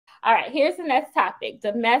All right, here's the next topic: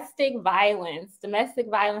 domestic violence. Domestic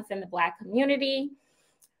violence in the Black community.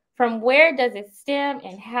 From where does it stem,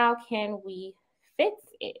 and how can we fix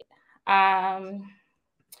it?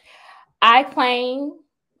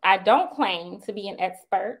 I don't claim to be an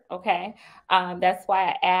expert, okay? That's why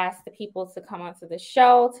I asked the people to come onto the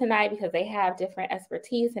show tonight, because they have different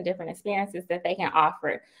expertise and different experiences that they can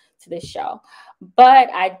offer to the show. But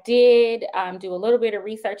I did do a little bit of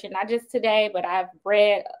research, and not just today, but I've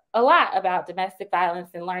read a lot about domestic violence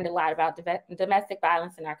and learned a lot about domestic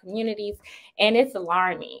violence in our communities, and it's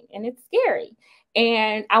alarming and it's scary.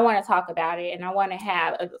 And I want to talk about it, and I want to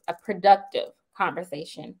have a productive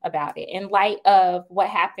conversation about it. In light of what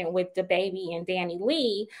happened with DaBaby and Danny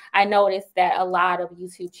Lee, I noticed that a lot of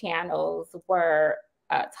YouTube channels were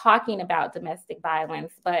talking about domestic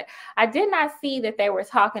violence, but I did not see that they were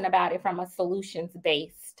talking about it from a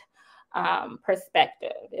solutions-based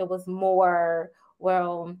perspective. It was more,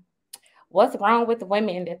 well, what's wrong with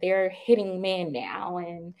women that they're hitting men now?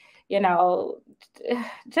 And,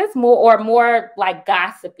 just more like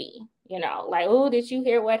gossipy. Like, oh, did you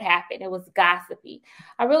hear what happened? It was gossipy.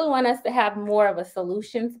 I really want us to have more of a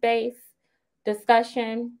solutions-based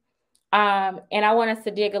discussion. And I want us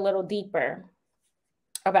to dig a little deeper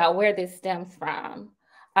about where this stems from.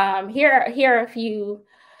 Here are a few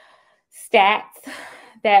stats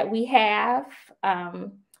that we have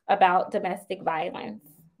about domestic violence,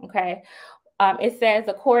 okay? It says,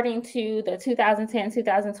 according to the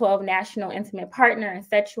 2010-2012 National Intimate Partner and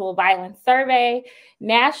Sexual Violence Survey,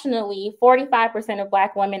 nationally, 45% of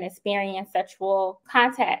Black women experience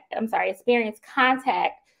contact,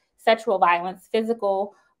 sexual violence,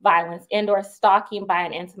 physical violence, and/or stalking by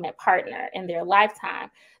an intimate partner in their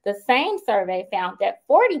lifetime. The same survey found that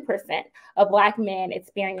 40% of Black men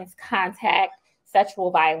experience contact,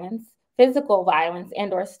 sexual violence, physical violence,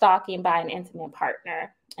 and/or stalking by an intimate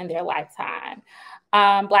partner in their lifetime.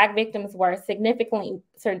 Black victims were significantly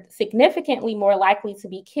more likely to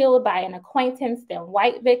be killed by an acquaintance than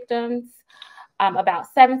white victims. About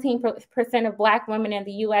 17% of Black women in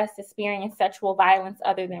the U.S. experience sexual violence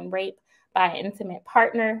other than rape by an intimate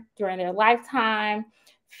partner during their lifetime.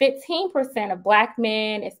 15% of Black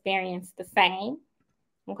men experience the same.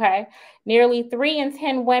 Okay. Nearly 3 in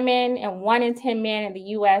 10 women and 1 in 10 men in the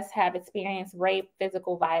U.S. have experienced rape,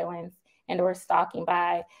 physical violence, and/or stalking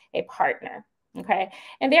by a partner. Okay.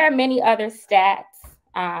 And there are many other stats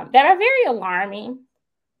that are very alarming.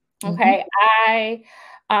 Okay. Mm-hmm.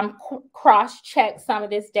 I cross-checked some of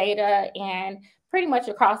this data, and pretty much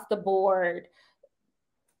across the board,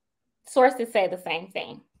 sources say the same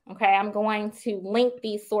thing. Okay. I'm going to link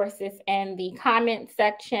these sources in the comment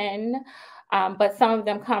section. But some of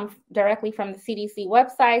them come directly from the CDC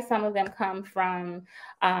website. Some of them come from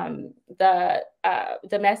the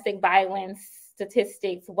domestic violence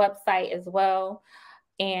statistics website as well.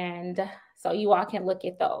 And so you all can look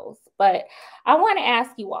at those. But I want to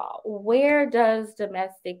ask you all, where does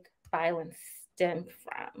domestic violence stem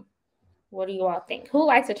from? What do you all think? Who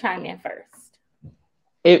likes to chime in first?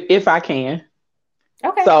 If I can.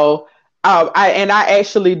 Okay. So I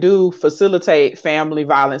actually do facilitate family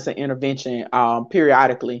violence and intervention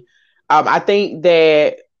periodically. I think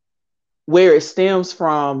that where it stems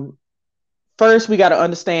from, first, we got to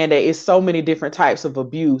understand that it's so many different types of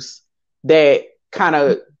abuse that kind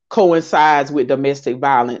of coincides with domestic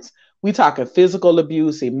violence. We talking physical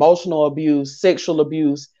abuse, emotional abuse, sexual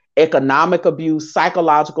abuse, economic abuse,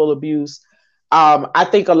 psychological abuse. I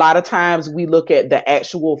think a lot of times we look at the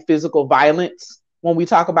actual physical violence when we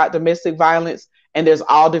talk about domestic violence, and there's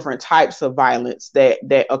all different types of violence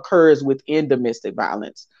that occurs within domestic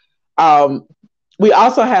violence. We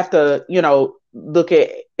also have to, look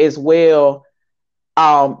at as well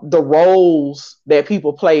the roles that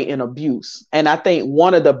people play in abuse. And I think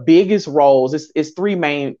one of the biggest roles is 3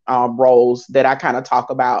 main roles that I kind of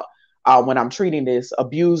talk about when I'm treating this: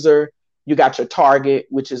 abuser, you got your target,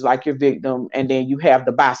 which is like your victim, and then you have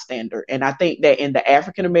the bystander. And I think that in the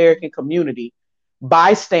African American community,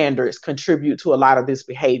 bystanders contribute to a lot of this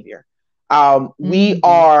behavior. We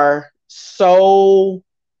are so,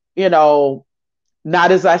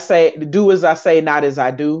 not as I say, do as I say, not as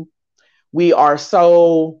I do. We are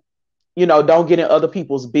so, don't get in other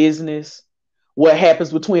people's business. What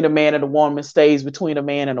happens between a man and a woman stays between a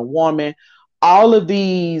man and a woman. All of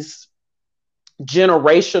these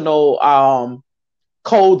generational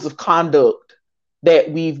codes of conduct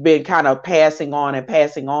that we've been kind of passing on,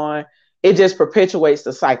 it just perpetuates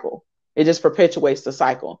the cycle. And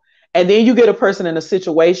then you get a person in a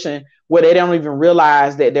situation where they don't even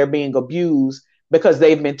realize that they're being abused, because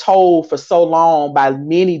they've been told for so long by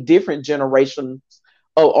many different generations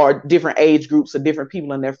or different age groups or different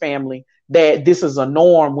people in their family, that this is a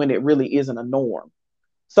norm when it really isn't a norm.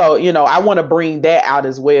 So, I want to bring that out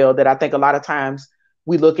as well. That I think a lot of times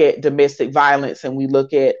we look at domestic violence and we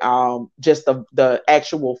look at just the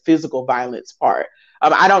actual physical violence part.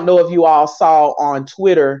 I don't know if you all saw on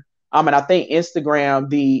Twitter, and I think Instagram,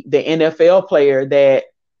 the NFL player that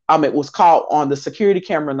it was caught on the security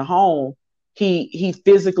camera in the home. He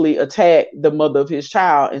physically attacked the mother of his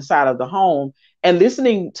child inside of the home, and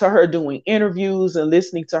listening to her doing interviews and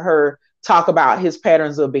listening to her talk about his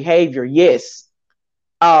patterns of behavior. Yes,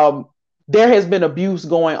 there has been abuse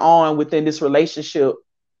going on within this relationship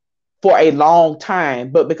for a long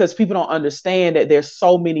time, but because people don't understand that there's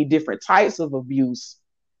so many different types of abuse,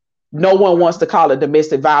 no one wants to call it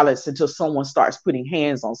domestic violence until someone starts putting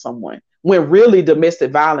hands on someone, when really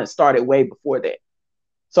domestic violence started way before that.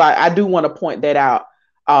 So I do want to point that out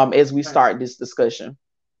as we start this discussion.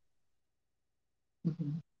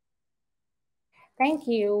 Thank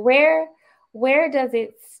you. Where does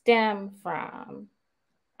it stem from?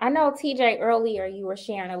 I know, TJ, earlier you were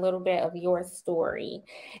sharing a little bit of your story,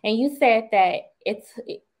 and you said that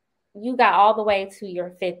you got all the way to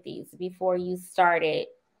your 50s before you started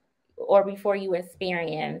or before you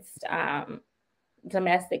experienced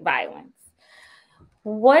domestic violence.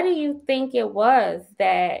 What do you think it was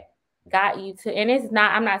that got you to, and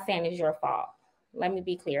I'm not saying it's your fault. Let me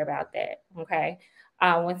be clear about that. Okay.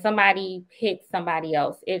 When somebody hits somebody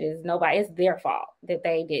else, it's their fault that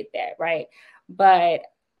they did that. Right. But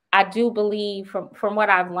I do believe from what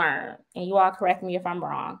I've learned, and you all correct me if I'm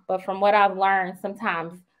wrong, but from what I've learned,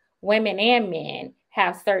 sometimes women and men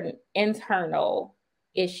have certain internal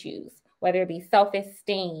issues, whether it be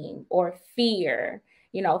self-esteem or fear,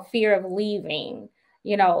 fear of leaving,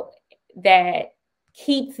 that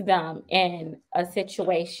keeps them in a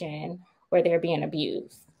situation where they're being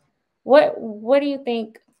abused. What do you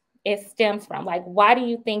think it stems from? Like, why do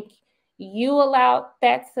you think you allowed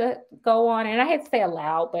that to go on? And I hate to say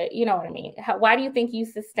allowed, but you know what I mean. Why do you think you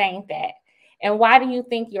sustained that? And why do you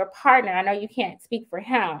think your partner, I know you can't speak for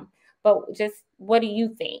him, but just what do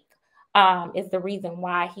you think is the reason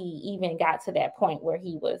why he even got to that point where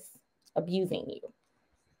he was abusing you?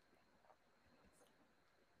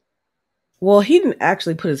 Well, he didn't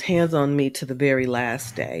actually put his hands on me to the very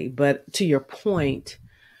last day. But to your point,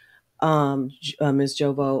 Ms.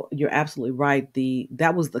 Jovo, you're absolutely right.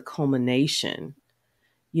 That was the culmination.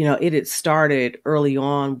 It had started early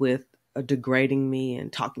on with degrading me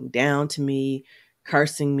and talking down to me,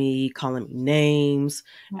 cursing me, calling me names,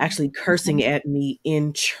 actually cursing at me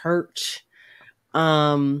in church.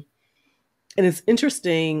 And it's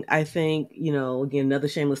interesting, I think, again, another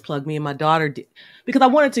shameless plug, me and my daughter did, because I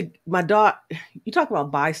wanted to, my daughter, you talk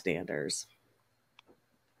about bystanders.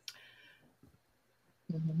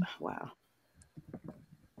 Wow.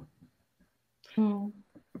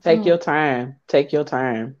 Take your time. Take your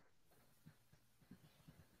time.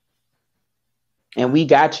 And we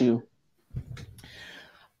got you.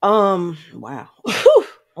 Wow. I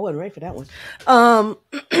wasn't ready for that one.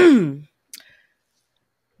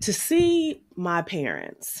 To see my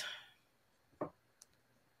parents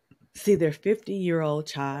see their 50-year-old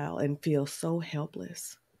child and feel so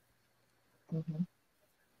helpless.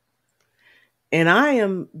 And I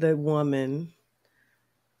am the woman,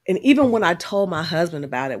 and even when I told my husband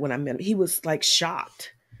about it, when I met him, he was like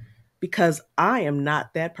shocked, because I am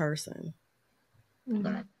not that person.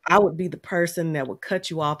 I would be the person that would cut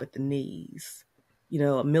you off at the knees.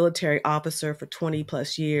 A military officer for 20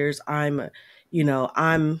 plus years. I'm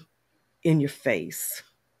in your face.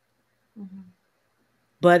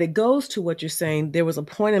 But it goes to what you're saying. There was a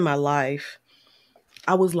point in my life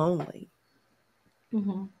I was lonely.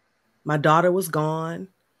 My daughter was gone.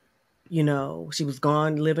 She was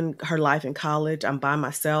gone living her life in college. I'm by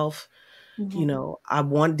myself. I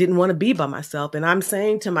didn't want to be by myself. And I'm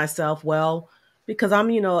saying to myself, well, because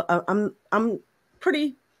I'm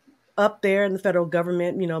pretty up there in the federal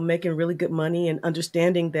government, making really good money, and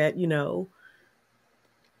understanding that,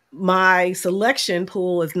 my selection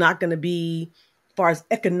pool is not going to be, as far as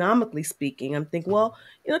economically speaking. I'm thinking, well,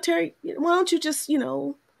 Terri, why don't you just,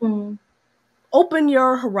 open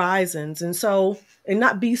your horizons and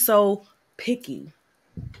not be so picky.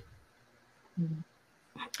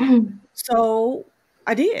 So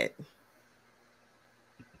I did.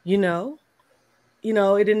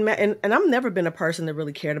 It didn't matter. And I've never been a person that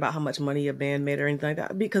really cared about how much money a band made or anything like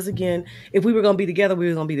that. Because again, if we were going to be together, we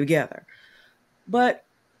were going to be together. But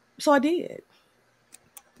so I did.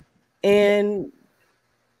 And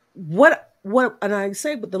and I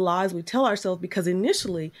say with the lies we tell ourselves, because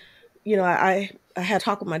initially, I had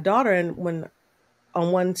talked with my daughter, and when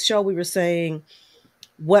on one show we were saying,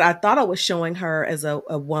 what I thought I was showing her as a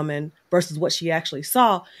woman versus what she actually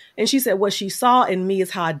saw. And she said, what she saw in me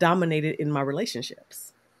is how I dominated in my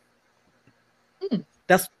relationships.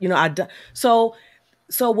 That's,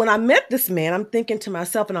 so when I met this man, I'm thinking to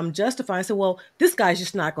myself and I'm justifying, I said, well, this guy's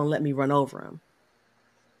just not going to let me run over him.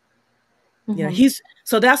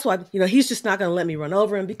 So that's why, he's just not going to let me run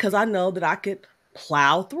over him because I know that I could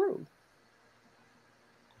plow through.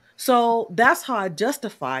 So that's how I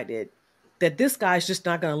justified it, that this guy's just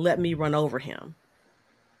not going to let me run over him.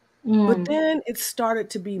 But then it started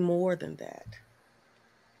to be more than that.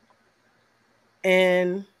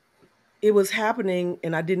 And it was happening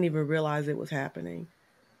and I didn't even realize it was happening.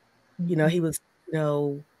 He was,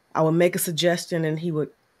 I would make a suggestion and he would,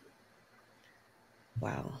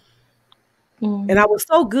 wow. And I was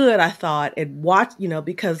so good, I thought, at watch,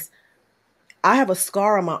 because I have a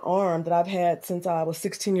scar on my arm that I've had since I was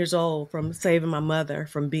 16 years old from saving my mother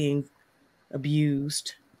from being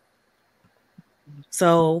abused.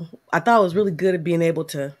 So I thought I was really good at being able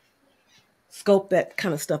to scope that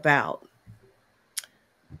kind of stuff out.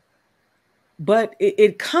 But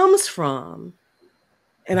it comes from,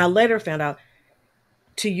 and I later found out,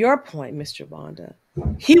 to your point, Mr. Vonda,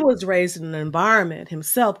 he was raised in an environment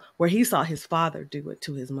himself where he saw his father do it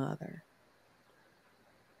to his mother.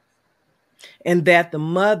 And that the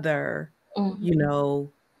mother,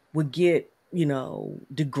 would get,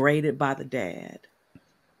 degraded by the dad.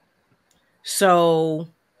 So,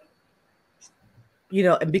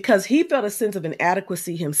 and because he felt a sense of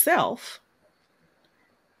inadequacy himself,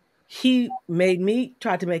 he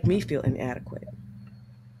tried to make me feel inadequate.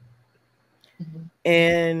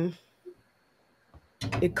 And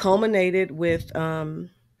it culminated with, and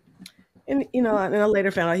I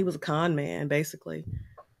later found out he was a con man, basically.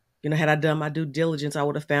 Had I done my due diligence, I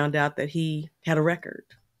would have found out that he had a record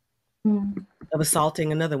of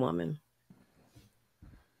assaulting another woman.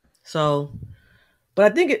 So,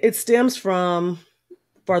 but I think it stems from,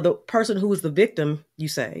 for the person who is the victim, you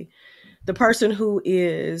say, the person who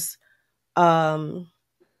is, has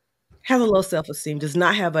a low self-esteem, does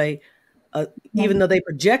not have even though they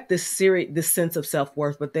project this sense of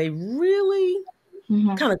self-worth, but they really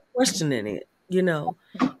kind of questioning it,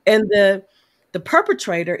 and the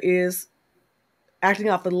perpetrator is acting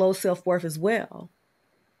off of low self-worth as well.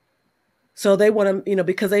 So they want to,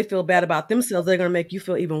 because they feel bad about themselves, they're going to make you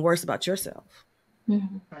feel even worse about yourself.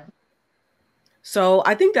 So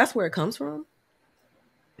I think that's where it comes from.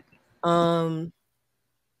 I'm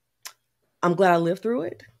glad I lived through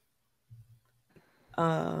it.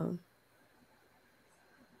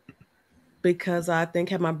 Because I think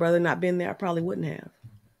had my brother not been there, I probably wouldn't have.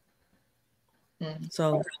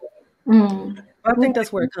 So I think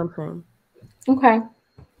that's where it comes from. Okay.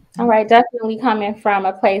 All right. Definitely coming from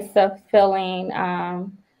a place of feeling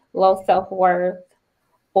low self-worth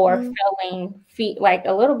or feeling like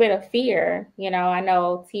a little bit of fear. I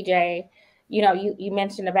know, TJ, you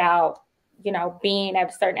mentioned about, being at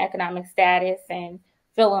a certain economic status and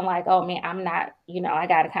feeling like, oh man, I'm not, I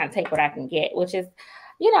got to kind of take what I can get, which is,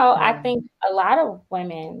 I think a lot of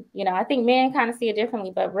women, I think men kind of see it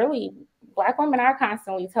differently, but really Black women are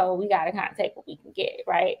constantly told we got to kind of take what we can get,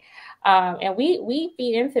 right? And we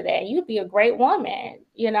feed into that. You'd be a great woman,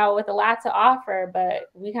 with a lot to offer, but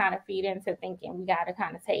we kind of feed into thinking we got to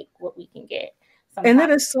kind of take what we can get. Sometimes. And that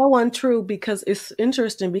is so untrue, because it's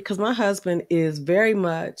interesting, because my husband is very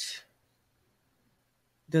much,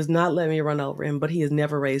 does not let me run over him, but he has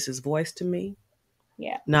never raised his voice to me.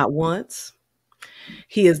 Yeah. Not once.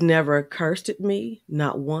 He has never cursed at me,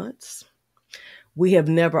 not once. We have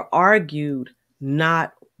never argued,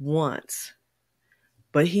 not once.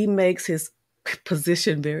 But he makes his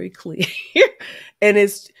position very clear. and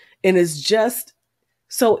it's just,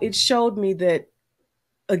 so it showed me that,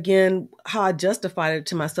 again, how I justified it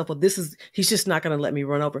to myself. Well, he's just not going to let me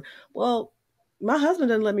run over. Well, my husband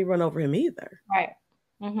doesn't let me run over him either. Right.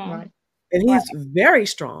 Right. And he's very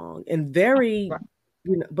strong and very,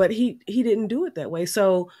 but he didn't do it that way.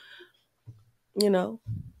 So,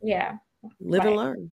 yeah, live and learn.